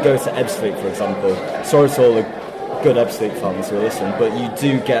 So when you go to Ebbsfleet, for example, sorry to all the good Ebbsfleet fans who are listening, but you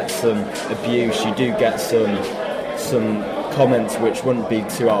do get some abuse, you do get some comments which wouldn't be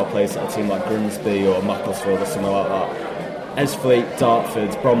too out of place at a team like Grimsby or Macclesfield or something like that. Ebbsfleet,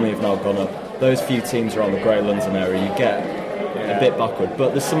 Dartford, Bromley have now gone up. Those few teams around the Greater London area, you get a bit backward,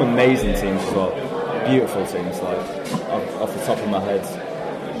 but there's some amazing teams as well. Beautiful teams, like off the top of my head.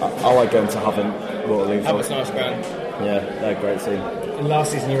 I like going to Havant, Waterloo. Havant's nice ground. Yeah, they're a great team. And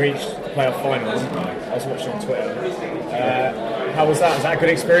last season you reached the playoff finals. I was watching on Twitter. How was that? Was that a good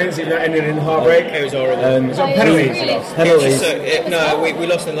experience? Even though it ended in heartbreak? It was horrible. It was on penalties. Penalties. We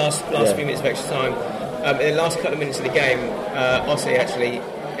lost in the last few minutes of extra time. In the last couple of minutes of the game, Ossie actually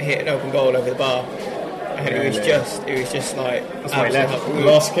hit an open goal over the bar. And it was just like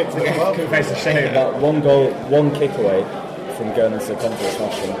last kick to the bar. Couldn't face the shame. That one kick away from going into the Conference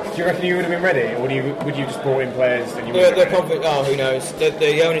National. Do you reckon you would have been ready, or would you just brought in players? And you the Conference? Oh, who knows?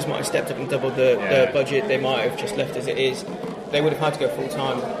 The owners might have stepped up and doubled the budget. They might have just left as it is. They would have had to go full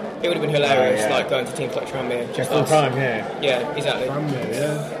time. It would have been hilarious, like going to teams like Tranmere. Just full time, Yeah, exactly. Tranmere,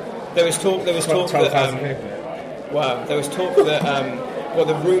 yeah. There was talk that. Wow. There was talk that. Well,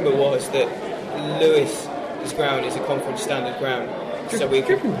 the rumour was that Lewis's ground is a conference standard ground. So we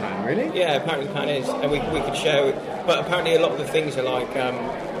could, pan, really? Yeah, apparently the pan is, and we could share it. But apparently a lot of the things are like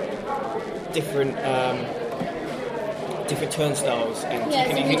different turnstiles, and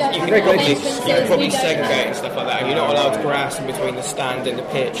you can probably segregate and stuff like that. And you're not allowed grass in between the stand and the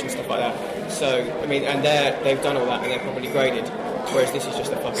pitch and stuff like that. So I mean, and they've done all that and they're properly graded. Whereas this is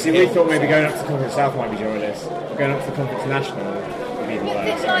just a fucking. See, we thought maybe going up to Conference South might be joyless. Going up to Conference National.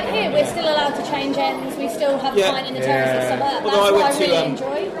 It's like here, we're still allowed to change ends, we still have pint in the terrace and stuff like that. Although That's what I really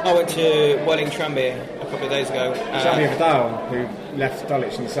enjoy. I went to Welling Tranmere a couple of days ago. Xavier Vidal, who left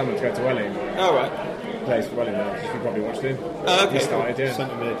Dulwich in the summer to go to Welling. Oh, right. Plays for Welling now. You probably watched him. Oh, okay. He started, yeah.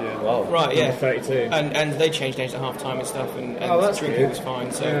 Centre mid, yeah. Wow. Right, yeah. Number 32. And they changed names at half time and stuff, and that's drinking good. was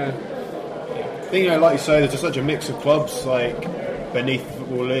fine. So Yeah. I think, like you say, there's just such a mix of clubs like beneath the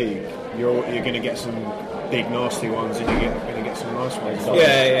Football League. You're going to get some big nasty ones, and you're going to get some nice ones.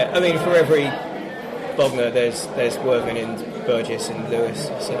 Yeah. I mean, for every Bognor, there's Worthing and Burgess and Lewis.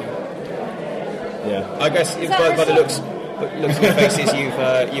 So Yeah. I guess by the looks on your faces,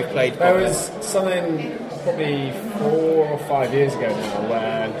 you've played. There Bognor. was something probably 4 or 5 years ago now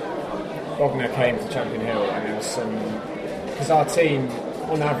where Bognor came to Champion Hill, and there was some, because our team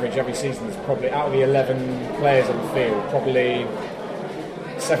on average every season is probably, out of the 11 players on the field, probably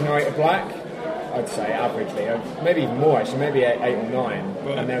 7 or 8 are black, I'd say averagely, maybe even more actually, maybe 8 or 9.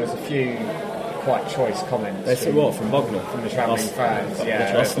 Right. And there was a few quite choice comments. They said what, from Bognor? From the travelling fans,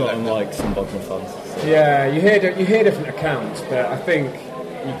 yeah. That's not unlike some Bognor fans. So. Yeah, you hear different accounts, but I think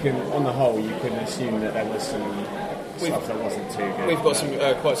you can, on the whole, you can assume that there was some stuff that wasn't too good. We've got some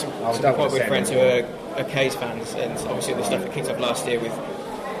quite good friends who are K's fans, and obviously the stuff that kicked off last year with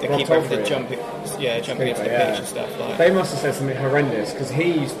the keeper with the jumping into the pitch and stuff. Like. They must have said something horrendous, because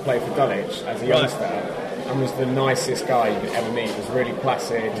he used to play for Dulwich as a youngster and was the nicest guy you could ever meet. Was really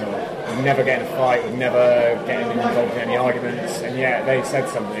placid, would never get in a fight, would never get involved in any arguments, and yet they said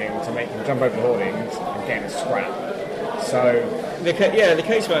something to make him jump over the hoardings and get in a scrap. So the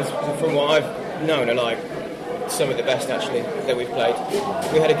K's fans, from what I've known, are like some of the best actually that we've played.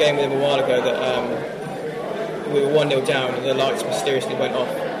 We had a game with them a while ago that we were 1-0 down and the lights mysteriously went off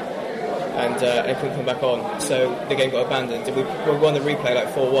and couldn't come back on, so the game got abandoned. We won the replay like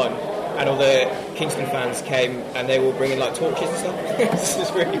 4-1, and all the Kingston fans came and they were bringing like torches and stuff. It's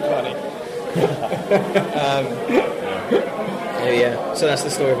just really funny. So that's the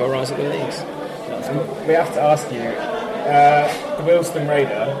story of our rise of the leagues. We have to ask you, the Wilston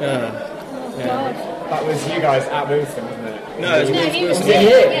Raider. That was you guys at Wilston, wasn't it? No, it was he was Wilston.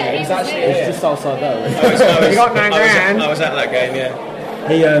 here. It was actually It's just outside there. You got 9 grand. I was at that game, yeah.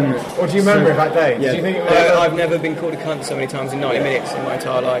 What do you remember of that day? Yeah. Did you think it was I've never been called a cunt so many times in 90 minutes in my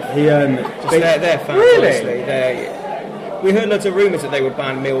entire life. They're fans, Really? honestly. We heard loads of rumours that they would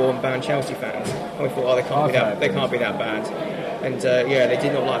ban Millwall and ban Chelsea fans, and we thought, they can't be that bad. And they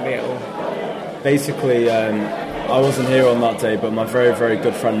did not like me at all. Basically, I wasn't here on that day, but my very, very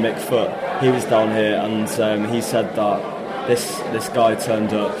good friend Mick Foote, he was down here, and he said that this guy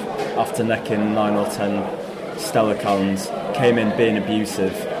turned up after necking 9 or 10 Stella cans, came in being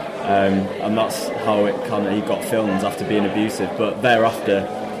abusive, and that's how he got filmed, after being abusive. But thereafter,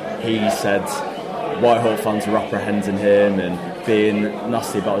 he said Whitehall fans were apprehending him and being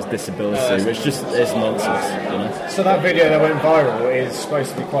nasty about his disability, which just is nonsense, you know. So that video that went viral is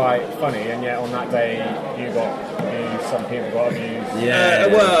supposed to be quite funny, and yet on that day you got abused, some people got abused.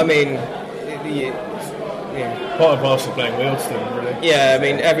 Well, I mean, Part and parcel of playing Wealdstone, really. Yeah, I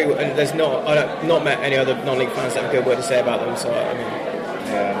mean, I've not met any other non-league fans that have a good word to say about them. So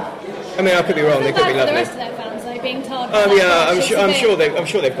I mean, I could be wrong. They could be The lovely. rest of their fans, though, being told. I'm sure they've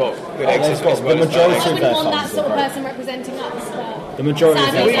got good eggs as well. The majority I of wouldn't their want that fans sort of are great. person representing us. But The majority of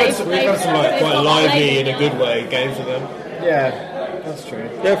sadly, their We've had some like quite lively, in a good way, games with them. Yeah, that's true.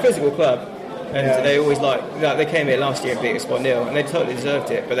 They're a physical club, and they always they came here last year and beat us 1-0, and they totally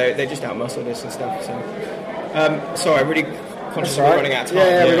deserved it, but they just outmuscled us and stuff. So, sorry, I'm really conscious of running out of time.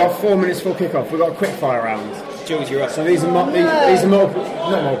 Yeah, we've got 4 minutes for kick-off. We've got a quick fire round. Jules, you're up. So these are not multiple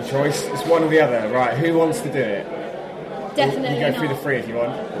choice. It's one or the other. Right? Who wants to do it? Definitely You go through the not. 3 if you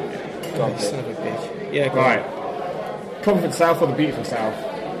want. Son of a bitch. Yeah, go Right. Comfort South or the Beautiful South?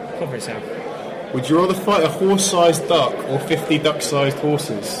 on. Conference South. Would you rather fight a horse-sized duck or 50 duck-sized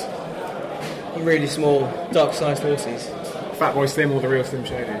horses? Really small, duck-sized horses. Fatboy Slim or the real Slim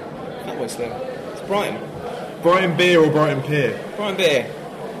Shady? That was them. It's Brighton. Brighton beer or Brighton pier? Brighton beer.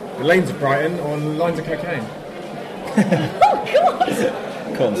 The lanes of Brighton or lines of cocaine?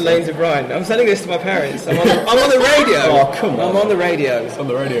 Lanes of Brighton. I'm sending this to my parents. I'm on the radio. Oh, come on. I'm on the radio. On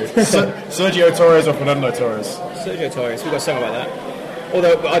the radio. Sergio Torres or Fernando Torres? Sergio Torres. We've got a song about that.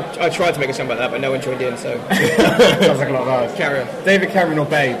 Although I tried to make a song about that, but no one joined in, so Sounds like a lot of ours. carry on. David Cameron or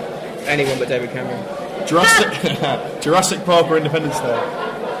Babe? Anyone but David Cameron. Jurassic Park or Independence Day?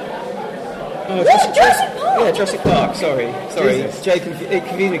 Oh, Jurassic Park? Yeah, Jurassic Park. Sorry. Jesus. Jay it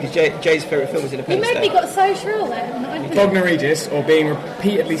confused me because Jay's favourite film was You Independence made Day. me got so shrill then. Bognor Regis or being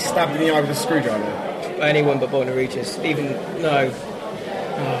repeatedly stabbed in the eye with a screwdriver? Anyone but Bognor Regis. No.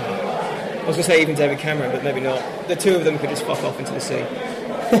 I was going to say even David Cameron, but maybe not. The two of them could just fuck off into the sea.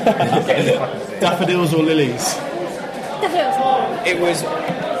 Daffodils or lilies? Definitely. It was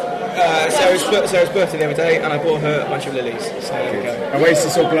Sarah's birthday the other day, and I bought her a bunch of lilies. So there we go.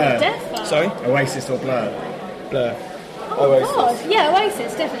 Oasis or Blur? Sorry? Oasis or Blur? Blur. Oh God, yeah,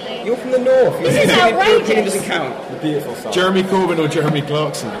 Oasis, definitely. You're from the north. This is outrageous. Your opinion doesn't count. The beautiful song. Jeremy Corbyn or Jeremy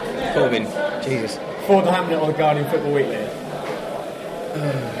Clarkson? Corbyn. Jesus. Ford the Hamlet or the Guardian Football Weekly?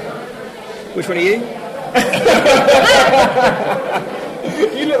 Which one are you?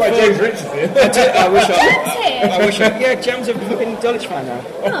 You look like James Richardson. I wish I. Here. Yeah, Jam's a fucking Dulwich fan now.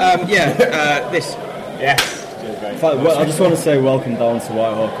 This. Yes. Well, I just want to say welcome down to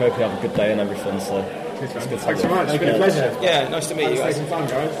Whitehawk. Hope you have a good day and everything. So. Thanks so much. It's been a pleasure. Yeah, nice to meet you guys. Some fun,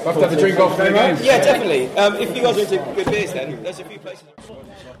 guys. We'll have to have a drink after the game. Yeah, definitely. If you guys are into good beers, then there's a few places.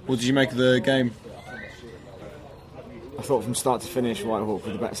 What did you make of the game? I thought from start to finish, Whitehawk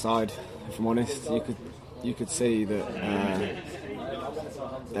were the better side. If I'm honest, you could see that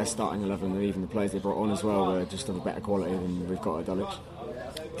their starting 11 and even the players they brought on as well were just of a better quality than we've got at Dulwich.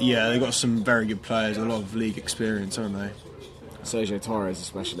 Yeah, they've got some very good players, a lot of league experience, haven't they? Sergio Torres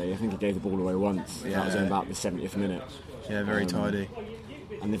especially, I think he gave the ball away once. Yeah. That was in about the 70th minute. Yeah, very tidy.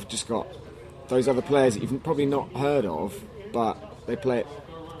 And they've just got those other players that you've probably not heard of, but they play at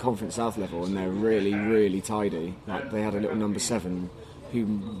Conference South level and they're really, really tidy. Like they had a little number 7 who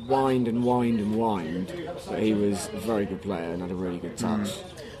whined, but he was a very good player and had a really good touch.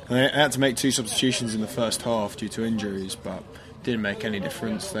 And they had to make 2 substitutions in the first half due to injuries, but didn't make any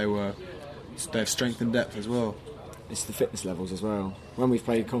difference. They have strength and depth as well. It's the fitness levels as well. When we've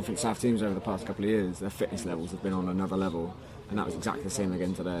played Conference South teams over the past couple of years, their fitness levels have been on another level, and that was exactly the same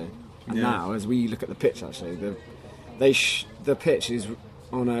again today. And now, as we look at the pitch, actually, the pitch is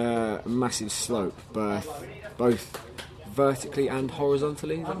on a massive slope, both vertically and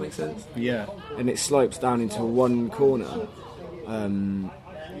horizontally. Does that make sense? Yeah. And it slopes down into one corner. And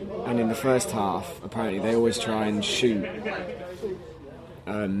in the first half, apparently, they always try and shoot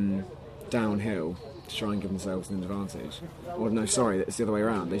downhill to try and give themselves an advantage. Or no, sorry, it's the other way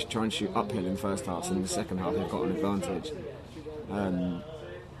around. They try and shoot uphill in the first half, and in the second half they've got an advantage.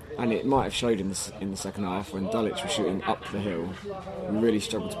 And it might have showed in the second half when Dulwich were shooting up the hill. We really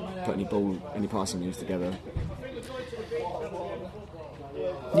struggled to put any passing moves together.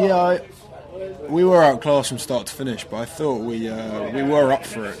 Yeah, we were outclassed from start to finish, but I thought we were up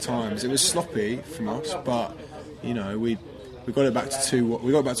for it at times. It was sloppy from us, but you know we got it back to 2.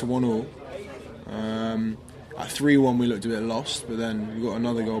 We got back to 1-1. At 3-1 we looked a bit lost, but then we got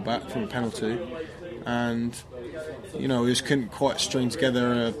another goal back from a penalty, and you know we just couldn't quite string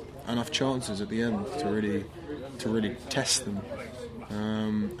together enough chances at the end to really test them.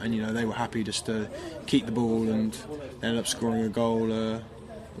 And you know they were happy just to keep the ball and ended up scoring a goal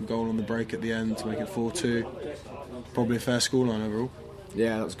on the break at the end to make it 4-2. Probably a fair scoreline overall.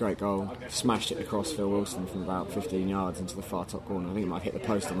 Yeah, that was a great goal. Smashed it across Phil Wilson from about 15 yards into the far top corner. I think it might hit the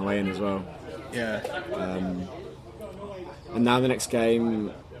post on the way in as well. Yeah. And now the next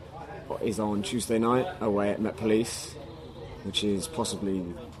game is on Tuesday night away at Met Police, which is possibly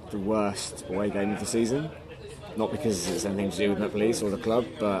the worst away game of the season. Not because it's anything to do with Met Police or the club,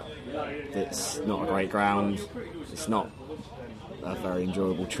 but it's not a great ground. It's not a very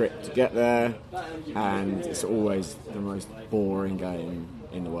enjoyable trip to get there, and it's always the most boring game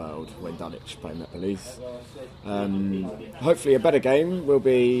in the world when Dulwich play Met Police. Hopefully a better game will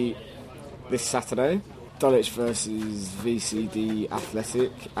be this Saturday, Dulwich versus VCD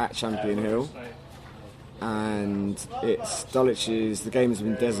Athletic at Champion Hill, and it's Dulwich's. The game has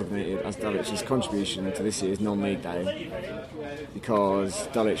been designated as Dulwich's contribution to this year's non-league day, because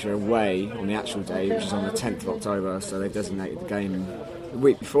Dulwich are away on the actual day, which is on the 10th of October, so they designated the game the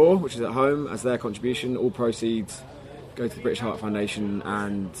week before, which is at home, as their contribution. All proceeds go to the British Heart Foundation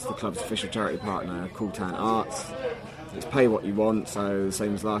and the club's official charity partner, Cooltown Arts. It's pay what you want, so the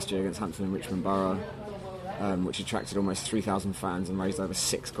same as last year against Hampton and Richmond Borough, which attracted almost 3,000 fans and raised over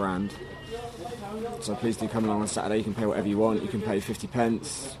 £6,000. So please do come along on Saturday. You can pay whatever you want. You can pay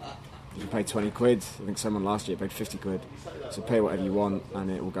 50p, you can pay 20 quid. I think someone last year paid 50 quid. So pay whatever you want and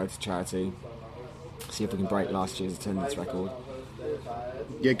it will go to charity. See if we can break last year's attendance record.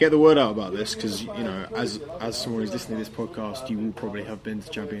 Yeah, get the word out about this, because you know, as someone who's listening to this podcast, you will probably have been to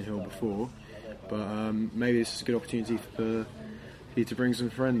Champion Hill before, but maybe this is a good opportunity for you to bring some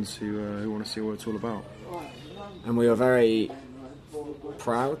friends who want to see what it's all about. And we are very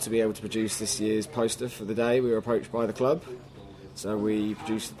proud to be able to produce this year's poster for the day. We were approached by the club, so we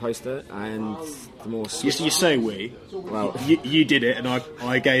produced the poster, and the more... You say we? Well, you did it, and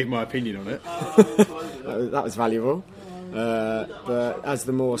I gave my opinion on it. That was valuable. But as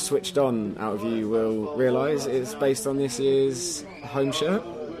the more switched on out of you will realise, it's based on this year's home shirt.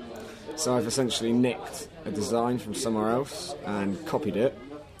 So I've essentially nicked a design from somewhere else and copied it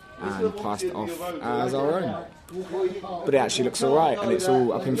and passed it off as our own. But it actually looks alright, and it's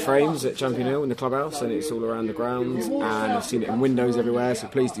all up in frames at Champion Hill in the clubhouse, and it's all around the grounds, and I've seen it in windows everywhere, so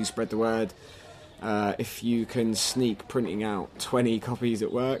please do spread the word. If you can sneak printing out 20 copies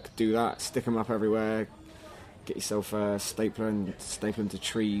at work, do that, stick them up everywhere, get yourself a stapler and staple them to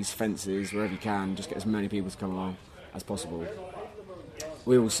trees, fences, wherever you can, just get as many people to come along as possible.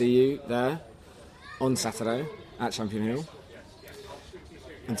 We will see you there on Saturday at Champion Hill.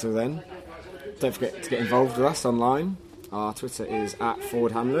 Until then, don't forget to get involved with us online. Our Twitter is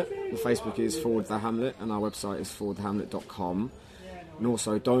 @ForwardHamlet, the Facebook is Forward the Hamlet, and our website is forwardthehamlet.com. And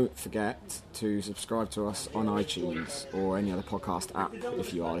also, don't forget to subscribe to us on iTunes or any other podcast app.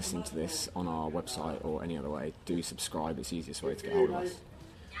 If you are listening to this on our website or any other way, do subscribe. It's the easiest way to get hold of us.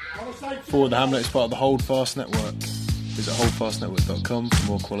 Forward the Hamlet is part of the Holdfast Network. Visit holdfastnetwork.com for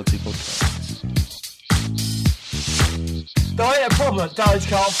more quality podcasts. There ain't a problem that Dulwich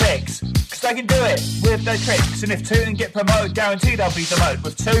can't fix, because they can do it with their tricks. And if Tooting get promoted, guaranteed they'll be demoted.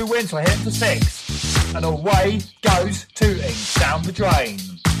 With 2 wins, we're hitting for 6. And away goes Tooting down the drain.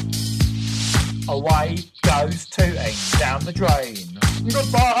 Away goes Tooting down the drain.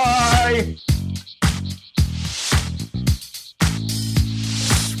 Goodbye!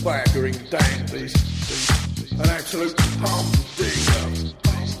 Swaggering dandies, an absolute humdinger.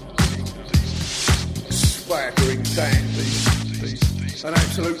 Swaggering dandies, an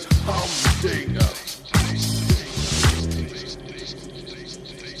absolute humdinger.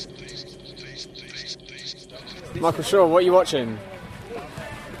 Michael Shaw, what are you watching?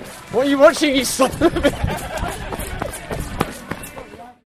 What are you watching, you son of a bitch?